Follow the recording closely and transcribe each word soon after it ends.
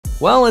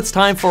Well, it's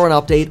time for an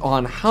update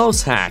on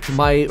HouseHack,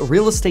 my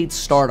real estate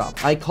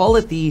startup. I call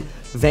it the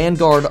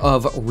Vanguard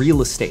of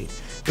real estate.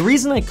 The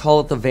reason I call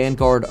it the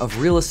Vanguard of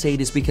real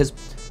estate is because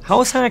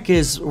HouseHack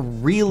is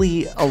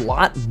really a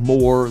lot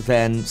more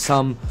than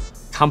some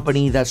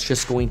company that's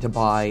just going to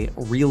buy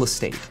real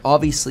estate.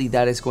 Obviously,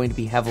 that is going to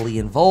be heavily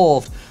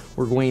involved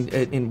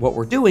in what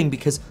we're doing,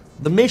 because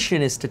the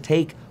mission is to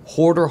take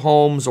hoarder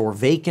homes or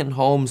vacant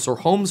homes or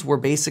homes where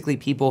basically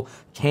people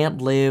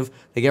can't live,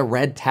 they get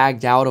red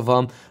tagged out of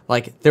them,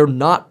 like they're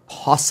not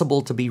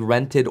possible to be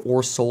rented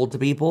or sold to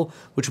people,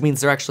 which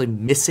means they're actually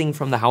missing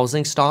from the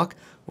housing stock,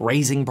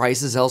 raising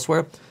prices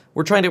elsewhere.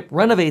 We're trying to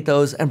renovate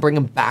those and bring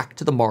them back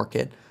to the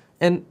market,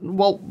 and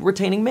while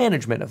retaining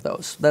management of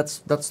those. That's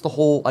the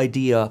whole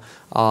idea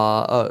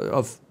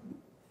of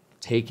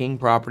taking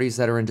properties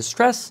that are in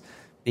distress,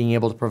 being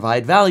able to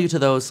provide value to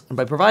those, and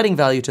by providing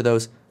value to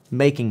those,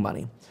 making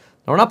money.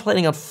 Now, we're not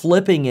planning on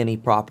flipping any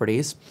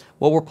properties.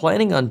 What we're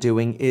planning on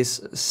doing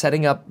is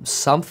setting up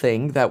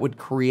something that would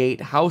create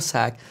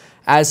HouseHack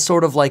as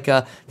sort of like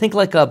think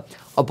like a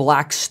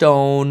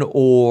Blackstone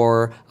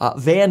or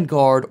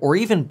Vanguard or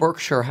even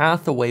Berkshire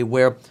Hathaway,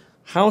 where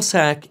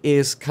HouseHack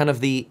is kind of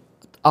the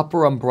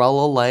upper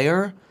umbrella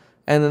layer,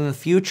 and in the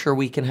future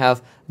we can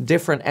have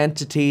different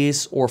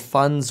entities or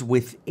funds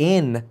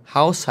within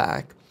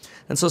HouseHack.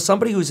 And so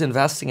somebody who's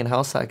investing in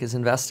HouseHack is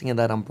investing in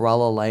that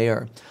umbrella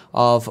layer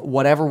of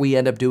whatever we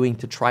end up doing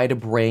to try to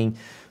bring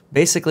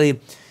basically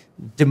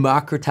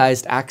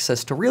democratized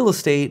access to real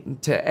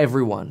estate to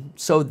everyone.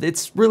 So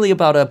it's really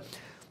about a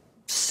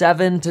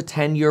 7 to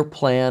 10 year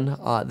plan.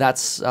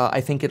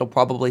 I think it'll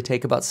probably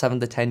take about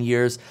 7 to 10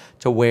 years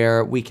to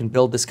where we can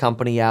build this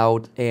company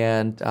out.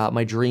 And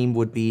my dream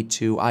would be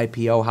to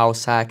IPO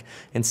HouseHack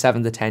in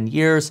 7 to 10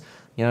 years.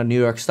 You know, New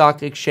York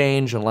Stock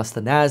Exchange, unless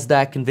the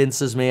NASDAQ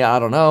convinces me, I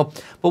don't know,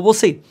 but we'll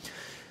see.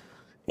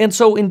 And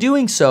so in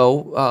doing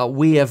so,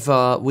 we've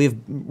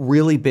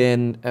really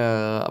been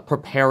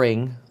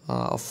preparing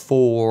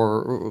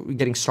for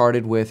getting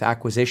started with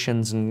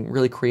acquisitions and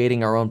really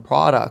creating our own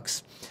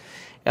products.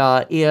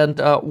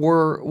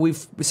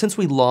 Since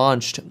we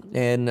launched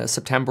in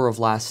September of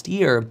last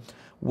year,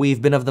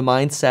 we've been of the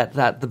mindset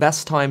that the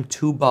best time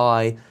to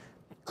buy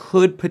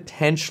could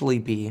potentially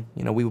be,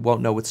 we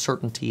won't know with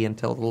certainty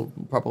until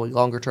probably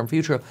longer term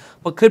future,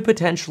 but could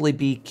potentially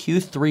be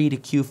Q3 to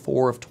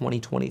Q4 of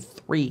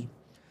 2023. And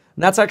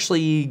that's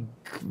actually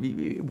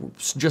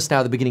just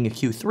now the beginning of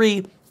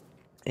Q3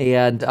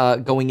 and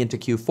going into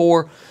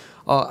Q4.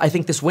 I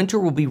think this winter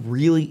will be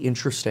really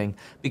interesting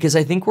because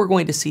I think we're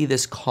going to see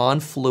this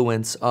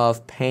confluence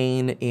of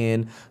pain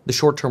in the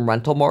short-term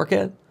rental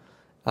market,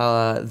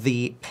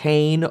 the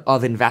pain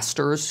of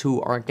investors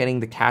who aren't getting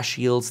the cash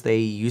yields they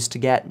used to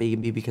get,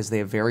 maybe because they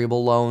have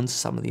variable loans.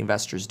 Some of the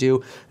investors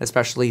do,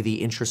 especially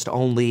the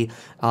interest-only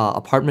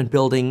apartment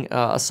building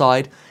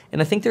side.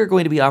 And I think there are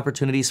going to be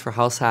opportunities for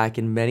HouseHack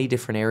in many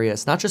different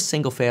areas, not just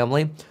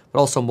single-family, but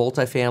also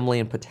multifamily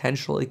and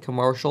potentially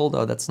commercial,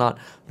 though that's not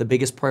the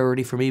biggest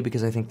priority for me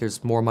because I think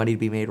there's more money to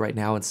be made right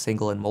now in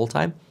single and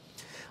multi.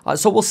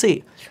 So we'll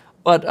see.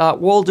 But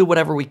we'll do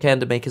whatever we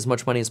can to make as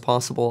much money as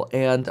possible.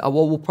 And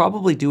what we'll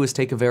probably do is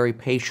take a very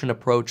patient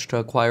approach to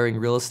acquiring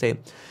real estate,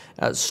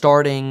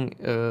 starting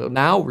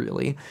now,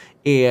 really.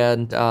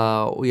 And,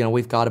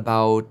 we've got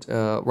about,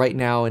 right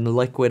now in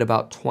liquid,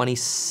 about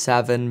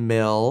 27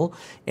 mil.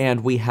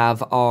 And we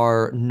have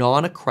our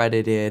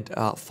non-accredited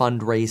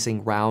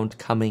fundraising round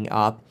coming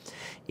up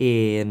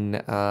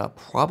in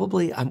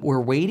we're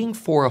waiting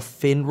for a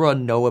FINRA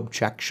no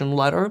objection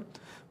letter,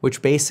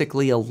 which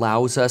basically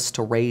allows us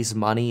to raise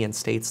money in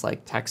states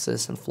like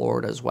Texas and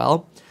Florida as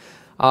well.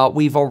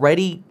 We've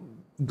already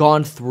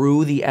gone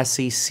through the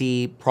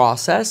SEC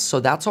process, so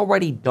that's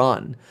already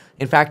done.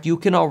 In fact, you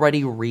can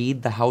already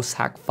read the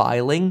HouseHack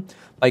filing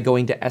by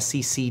going to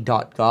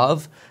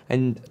sec.gov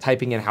and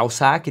typing in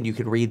HouseHack, and you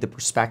can read the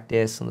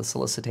prospectus and the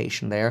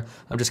solicitation there.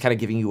 I'm just kind of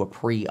giving you a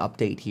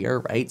pre-update here,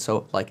 right?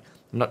 So, I'm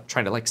not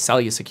trying to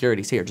sell you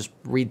securities here, just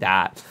read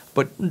that.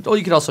 But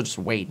you could also just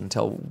wait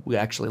until we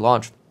actually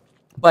launch.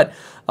 But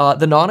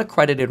the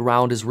non-accredited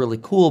round is really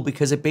cool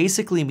because it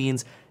basically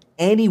means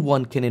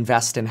anyone can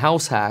invest in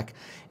HouseHack.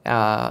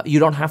 You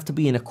don't have to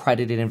be an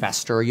accredited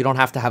investor. You don't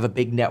have to have a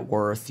big net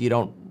worth. You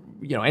don't,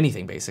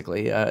 anything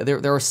basically.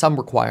 There are some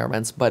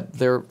requirements, but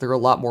they're a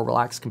lot more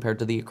relaxed compared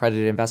to the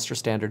accredited investor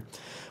standard,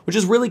 which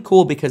is really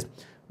cool because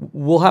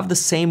we'll have the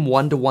same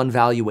one-to-one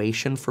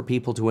valuation for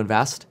people to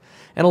invest.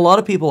 And a lot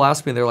of people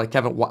ask me, they're like,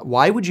 Kevin,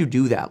 why would you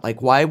do that?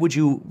 Why would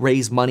you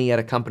raise money at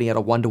a company at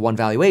a one-to-one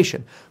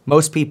valuation?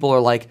 Most people are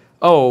like,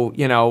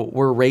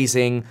 we're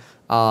raising,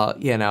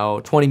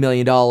 $20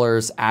 million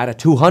at a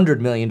 $200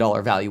 million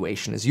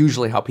valuation is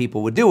usually how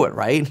people would do it,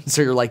 right?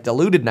 So you're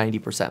diluted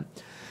 90%.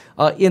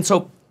 And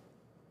so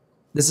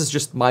this is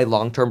just my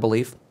long-term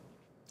belief.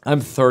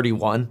 I'm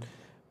 31.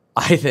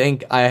 I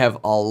think I have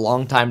a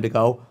long time to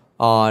go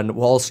on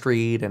Wall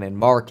Street and in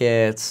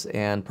markets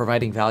and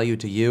providing value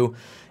to you.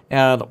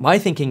 And my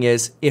thinking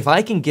is, if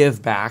I can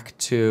give back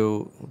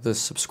to the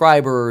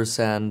subscribers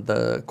and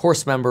the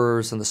course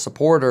members and the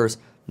supporters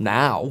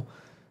now,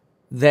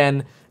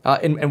 then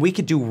and we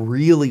could do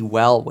really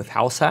well with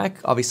HouseHack.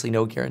 Obviously,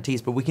 no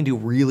guarantees, but we can do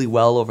really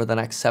well over the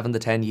next 7 to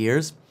 10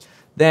 years.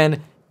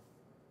 Then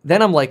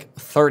I'm like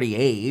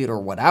 38 or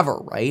whatever,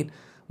 right?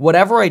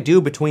 Whatever I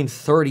do between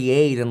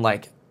 38 and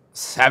like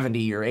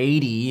 70 or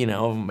 80, you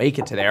know, make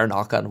it to there,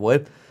 knock on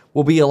wood,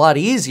 will be a lot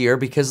easier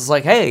because it's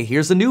like, hey,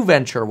 here's a new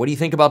venture. What do you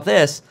think about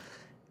this?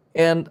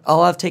 And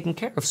I'll have taken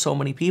care of so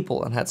many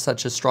people and had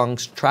such a strong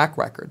track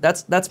record.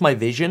 That's my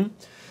vision.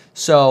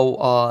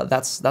 So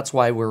that's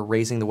why we're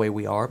raising the way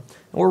we are.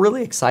 And we're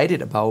really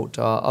excited about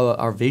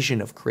our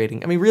vision of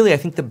creating. I mean, really, I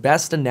think the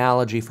best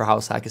analogy for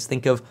HouseHack is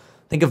think of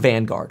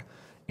Vanguard.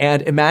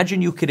 And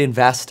imagine you could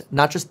invest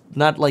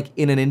not like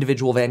in an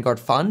individual Vanguard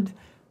fund,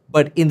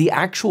 but in the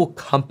actual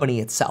company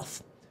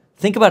itself.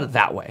 Think about it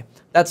that way.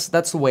 That's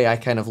the way I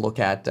kind of look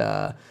at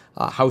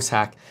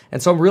HouseHack.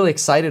 And so I'm really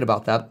excited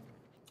about that.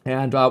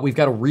 And we've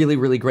got a really,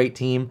 really great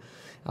team.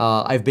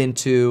 I've been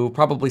to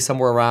probably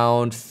somewhere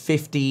around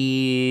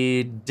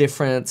 50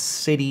 different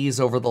cities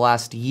over the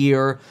last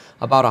year,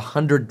 about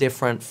 100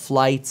 different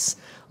flights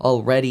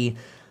already.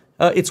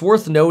 It's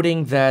worth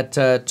noting that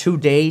to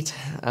date,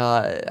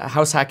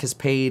 HouseHack has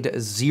paid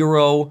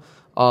zero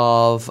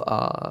of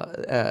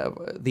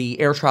the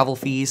air travel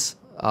fees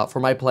for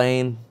my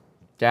plane,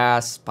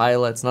 gas,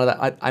 pilots, none of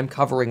that. I'm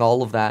covering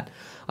all of that.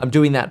 I'm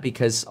doing that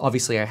because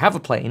obviously I have a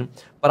plane,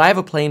 but I have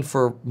a plane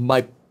for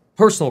my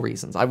personal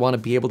reasons. I want to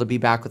be able to be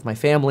back with my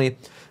family.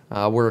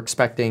 We're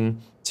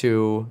expecting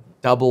to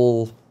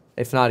double,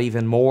 if not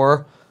even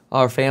more,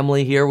 our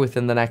family here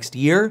within the next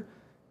year.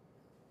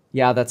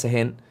 Yeah, that's a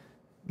hint.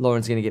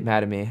 Lauren's going to get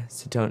mad at me,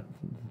 so don't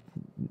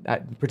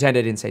pretend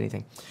I didn't say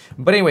anything.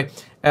 But anyway,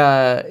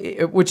 I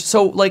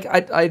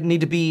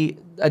need to be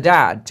a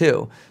dad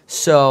too.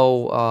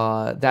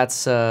 So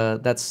that's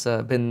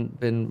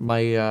been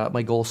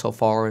my goal so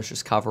far, is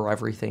just cover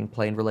everything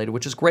plane related,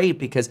 which is great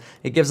because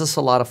it gives us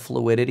a lot of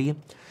fluidity.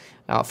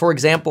 For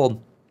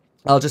example,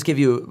 I'll just give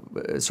you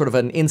sort of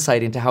an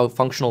insight into how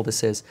functional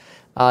this is.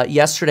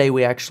 Yesterday,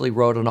 we actually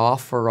wrote an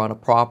offer on a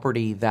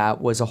property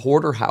that was a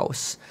hoarder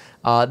house.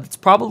 It's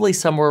probably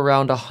somewhere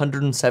around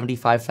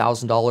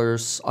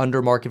 $175,000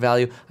 under market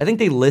value. I think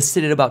they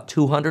listed it about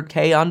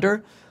 $200K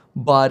under,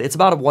 but it's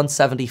about a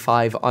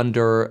 175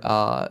 under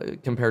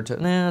compared to,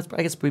 I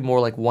guess it'd be more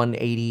like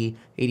 180,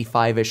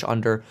 85-ish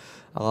under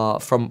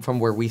from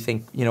where we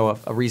think, you know,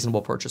 a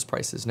reasonable purchase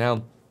price is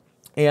now.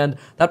 And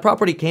that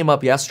property came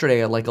up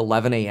yesterday at like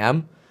 11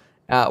 a.m.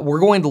 We're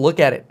going to look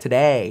at it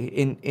today,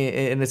 and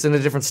it's in a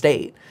different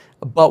state.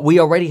 But we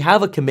already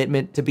have a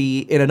commitment to be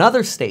in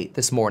another state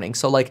this morning.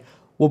 So, like,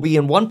 we'll be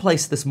in one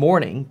place this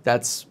morning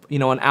that's, you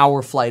know, an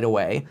hour flight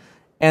away.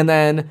 And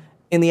then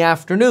in the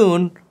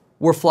afternoon,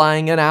 we're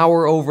flying an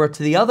hour over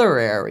to the other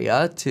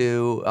area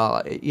to,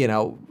 you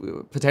know,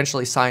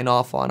 potentially sign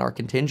off on our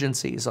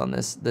contingencies on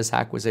this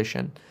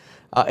acquisition.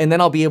 And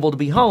then I'll be able to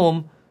be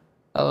home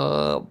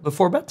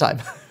before bedtime,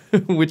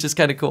 which is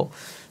kind of cool.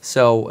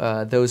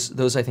 So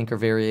those I think are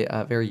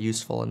very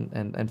useful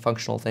and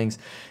functional things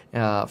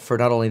for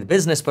not only the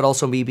business, but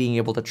also me being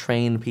able to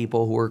train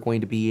people who are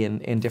going to be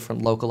in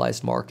different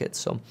localized markets.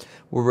 So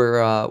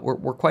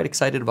we're quite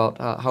excited about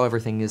how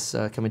everything is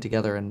coming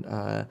together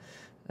and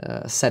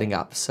setting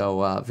up.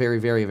 So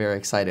very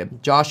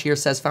excited. Josh here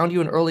says, found you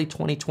in early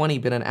 2020,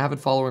 been an avid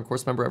follower and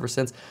course member ever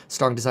since.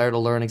 Strong desire to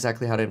learn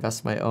exactly how to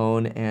invest my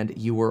own, and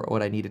you were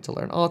what I needed to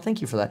learn. Oh,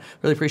 thank you for that.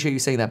 Really appreciate you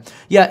saying that.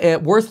 Yeah,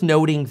 worth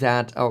noting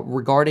that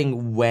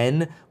regarding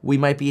when we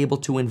might be able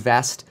to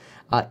invest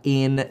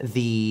in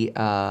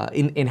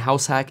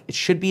HouseHack, it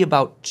should be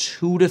about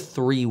 2 to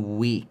 3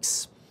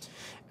 weeks,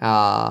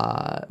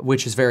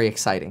 which is very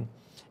exciting.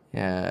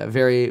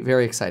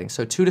 Very exciting.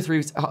 So 2 to 3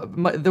 weeks.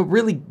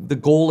 The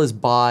goal is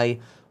by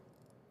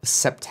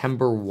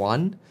September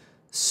 1.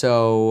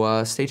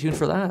 So stay tuned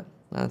for that.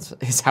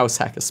 Is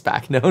HouseHack a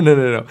SPAC? No.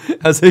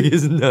 HouseHack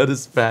is not a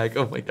SPAC.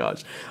 Oh my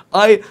gosh.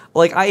 I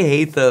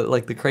hate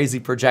the crazy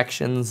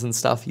projections and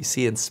stuff you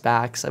see in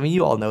SPACs. I mean,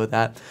 you all know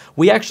that.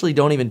 We actually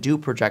don't even do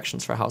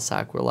projections for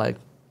HouseHack. We're like,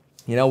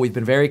 you know, we've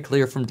been very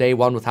clear from day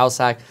one with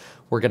HouseHack.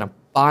 We're going to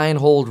buy and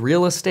hold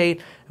real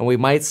estate, and we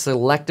might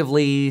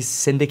selectively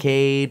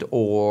syndicate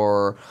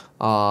or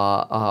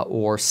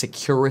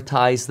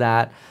securitize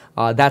that.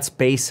 That's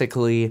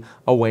basically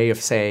a way of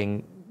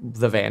saying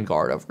the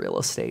Vanguard of real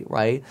estate,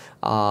 right?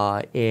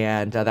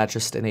 And that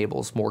just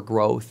enables more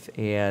growth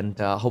and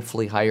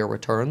hopefully higher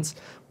returns,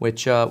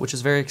 which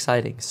is very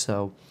exciting.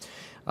 So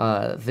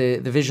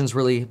the vision's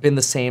really been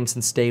the same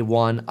since day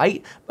one.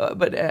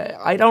 But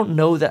I don't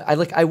know that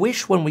I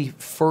wish when we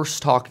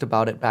first talked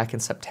about it back in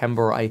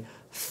September, I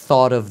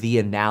thought of the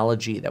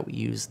analogy that we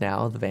use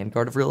now, the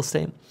Vanguard of real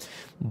estate.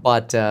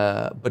 But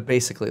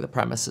basically the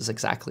premise is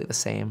exactly the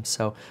same.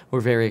 So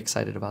we're very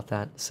excited about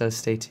that. So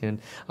stay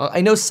tuned.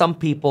 I know some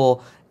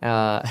people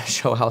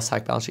show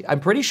HouseHack balance sheet. I'm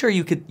pretty sure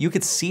you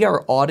could see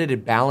our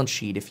audited balance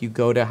sheet if you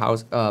go to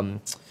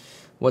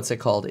what's it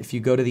called? If you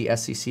go to the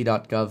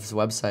sec.gov's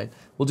website.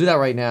 We'll do that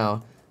right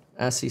now.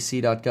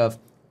 sec.gov.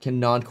 Can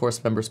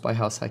non-course members buy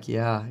HouseHack?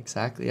 Yeah,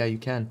 exactly. Yeah, you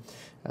can.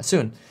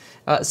 soon.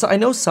 So I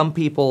know some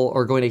people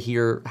are going to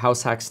hear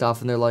HouseHack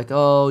stuff and they're like,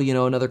 oh, you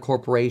know, another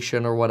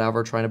corporation or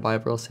whatever trying to buy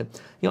up real estate.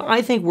 You know,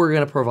 I think we're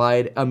going to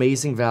provide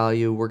amazing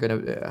value. We're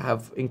going to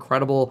have we're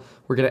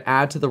going to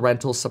add to the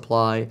rental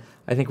supply.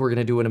 I think we're going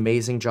to do an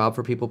amazing job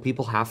for people.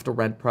 People have to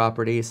rent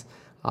properties.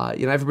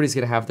 You know, everybody's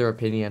going to have their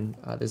opinion.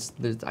 I'm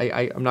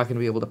not going to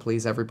be able to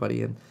please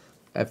everybody, and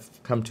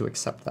I've come to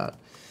accept that.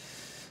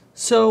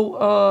 So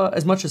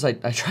as much as I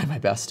try my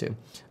best to.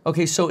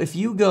 Okay, so if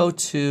you go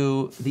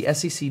to the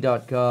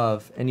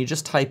sec.gov and you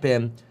just type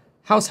in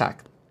HouseHack,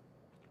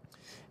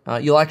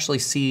 you'll actually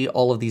see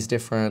all of these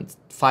different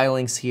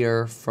filings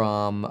here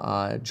from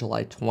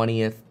July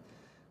 20th.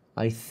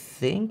 I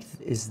think,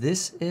 is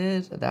this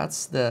it?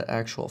 That's the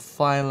actual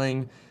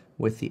filing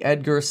with the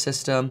Edgar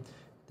system.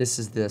 This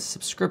is the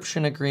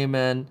subscription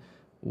agreement.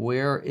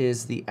 Where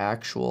is the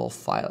actual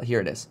file? Here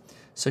it is.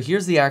 So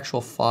here's the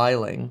actual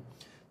filing.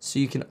 So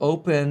you can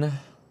open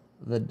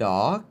the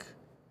doc.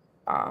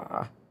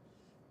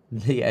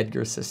 The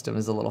Edgar system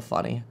is a little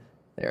funny.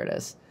 There it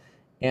is.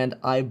 And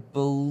I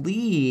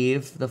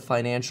believe the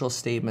financial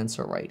statements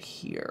are right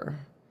here.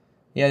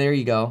 Yeah, there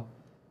you go.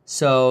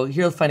 So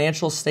here are the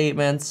financial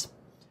statements.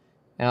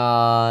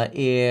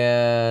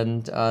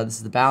 And this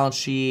is the balance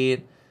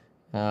sheet.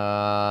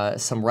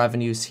 Some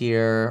revenues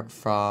here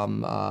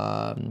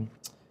from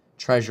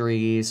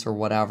treasuries or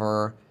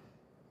whatever,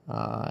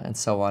 and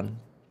so on.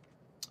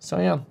 So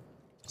yeah,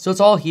 so it's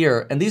all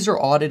here, and these are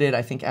audited,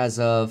 I think,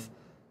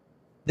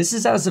 this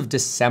is as of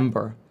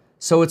December.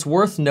 So it's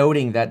worth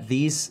noting that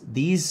these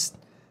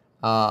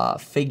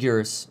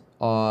figures,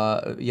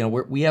 you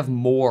know, we have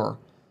more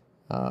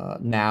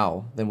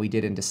now than we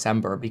did in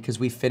December because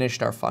we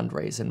finished our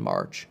fundraise in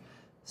March.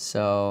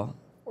 So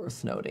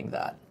worth noting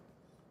that.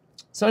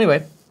 So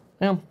anyway,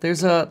 yeah,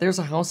 there's a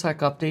HouseHack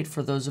update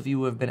for those of you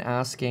who have been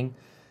asking,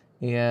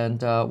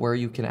 and where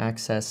you can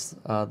access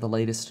the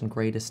latest and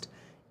greatest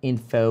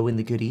info and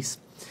the goodies.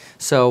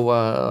 So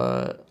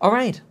all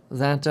right,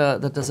 that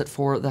does it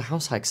for the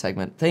HouseHack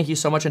segment. Thank you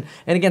so much, and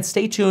again,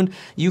 stay tuned.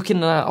 You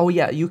can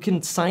you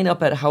can sign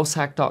up at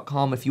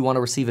househack.com if you want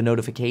to receive a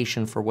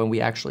notification for when we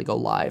actually go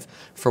live,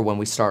 for when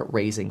we start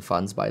raising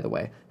funds. By the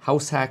way,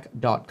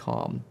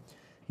 househack.com.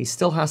 He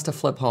still has to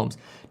flip homes.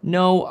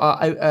 No,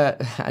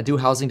 I do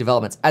housing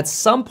developments. At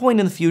some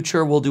point in the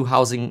future, we'll do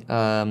housing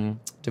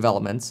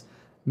developments,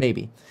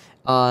 maybe.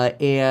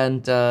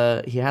 And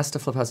he has to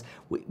flip houses.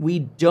 We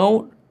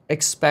don't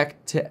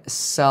expect to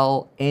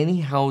sell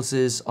any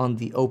houses on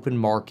the open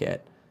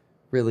market,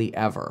 really,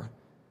 ever.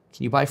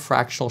 Can you buy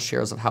fractional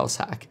shares of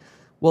HouseHack?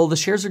 Well, the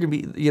shares are going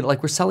to be, you know,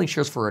 like we're selling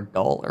shares for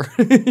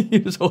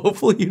 $1. So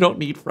hopefully you don't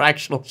need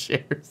fractional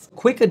shares.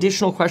 Quick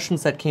additional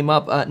questions that came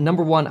up.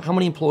 Number one, how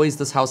many employees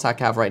does HouseHack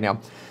have right now?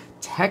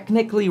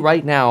 Technically,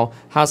 right now,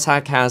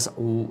 HouseHack has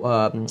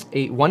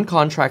one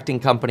contracting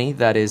company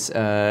that is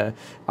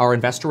our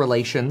investor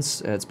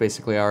relations. It's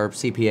basically our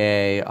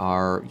CPA,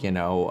 our, you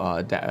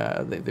know,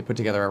 they put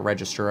together our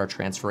register, our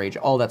transfer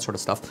agent, all that sort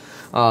of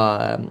stuff.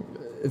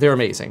 They're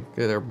amazing.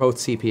 They're both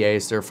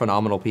CPAs. They're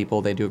phenomenal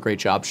people. They do a great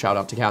job. Shout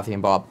out to Kathy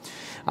and Bob.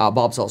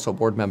 Bob's also a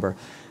board member.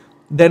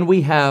 Then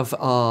we have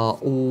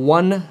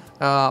one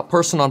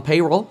person on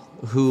payroll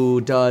who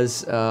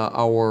does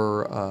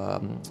our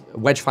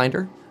Wedge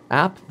Finder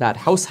app that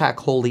HouseHack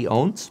wholly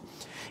owns.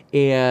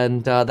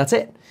 And that's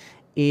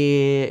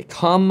it.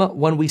 Come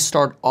when we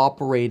start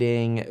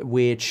operating,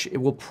 which it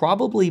will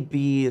probably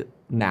be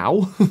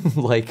now,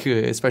 like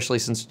especially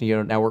since,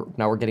 you know,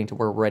 now we're getting to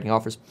where we're writing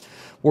offers.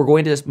 We're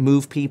going to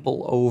move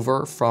people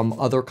over from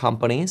other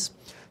companies.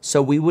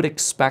 So we would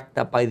expect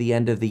that by the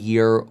end of the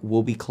year,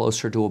 we'll be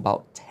closer to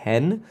about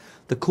 10.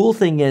 The cool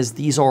thing is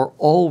these are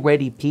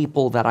already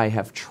people that I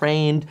have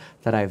trained,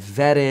 that I've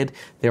vetted.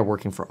 They're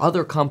working for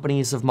other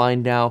companies of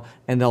mine now,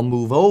 and they'll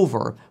move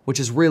over, which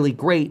is really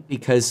great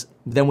because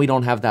then we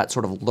don't have that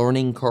sort of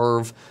learning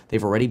curve.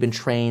 They've already been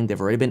trained,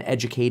 they've already been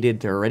educated,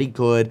 they're already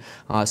good.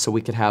 So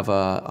we could have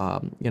a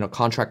you know,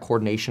 contract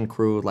coordination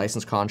crew,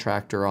 licensed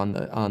contractor on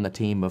the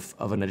team of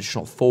an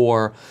additional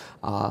 4,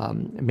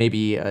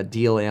 maybe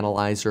deal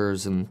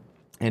analyzers and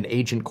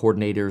agent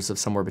coordinators of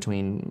somewhere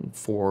between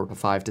 4 to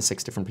 5 to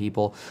 6 different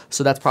people.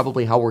 So that's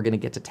probably how we're going to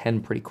get to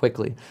 10 pretty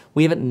quickly.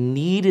 We haven't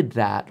needed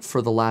that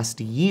for the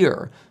last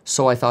year.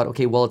 So I thought,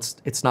 okay, well,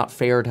 it's not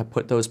fair to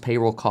put those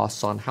payroll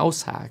costs on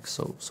HouseHack.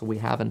 So we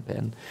haven't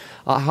been.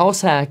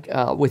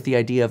 HouseHack, with the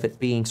idea of it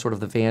being sort of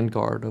the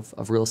vanguard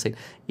of real estate,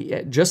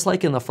 just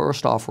like in the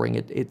first offering,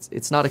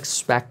 it's not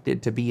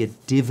expected to be a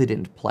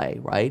dividend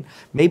play, right?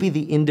 Maybe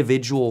the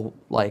individual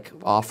like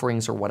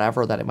offerings or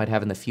whatever that it might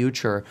have in the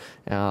future,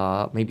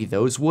 maybe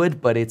those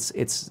would, but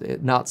it's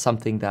not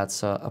something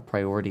that's a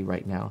priority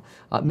right now.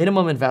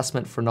 Minimum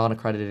investment for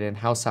non-accredited in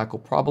HouseHack will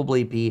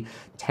probably be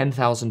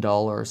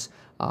 $10,000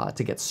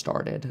 to get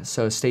started.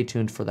 So stay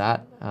tuned for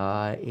that.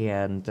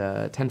 And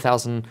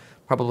 $10,000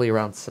 probably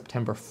around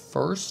September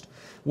 1st.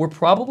 We're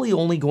probably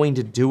only going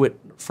to do it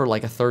for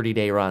like a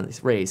 30-day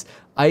raise.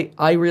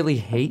 I really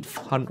hate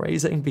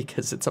fundraising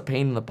because it's a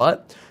pain in the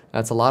butt.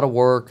 It's a lot of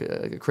work.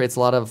 It creates a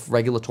lot of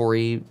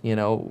regulatory,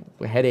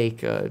 headache,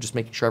 just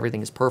making sure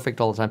everything is perfect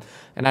all the time.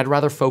 And I'd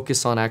rather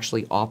focus on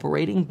actually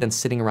operating than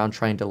sitting around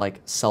trying to like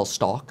sell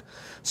stock.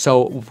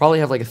 So we'll probably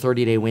have like a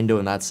 30-day window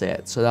and that's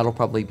it. So that'll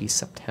probably be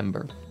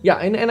September. Yeah,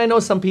 and I know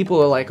some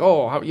people are like,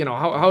 oh,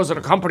 how is it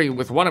a company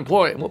with one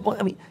employee? Well,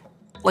 I mean,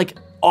 like,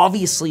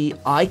 obviously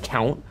I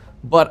count,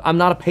 but I'm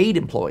not a paid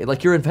employee.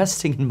 Like, you're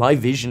investing in my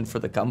vision for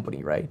the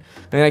company, right?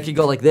 I mean, I could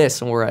go like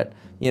this and we're at,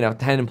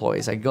 10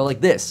 employees. I could go like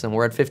this and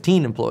we're at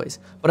 15 employees.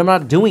 But I'm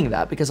not doing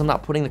that because I'm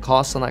not putting the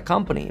costs on that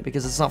company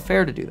because it's not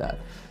fair to do that.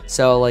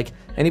 So, like,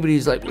 anybody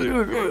who's like,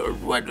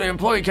 what, the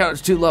employee count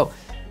is too low.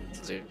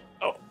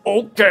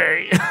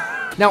 Okay.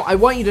 Now, I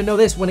want you to know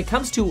this. When it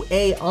comes to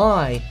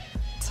AI,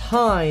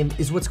 time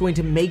is what's going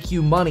to make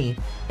you money.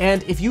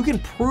 And if you can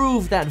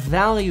prove that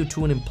value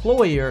to an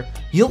employer,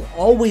 you'll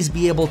always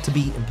be able to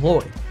be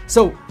employed.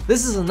 So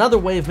this is another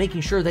way of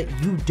making sure that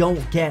you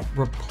don't get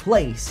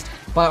replaced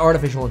by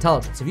artificial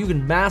intelligence. If you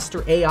can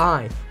master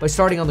AI by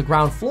starting on the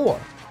ground floor,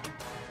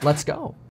 let's go.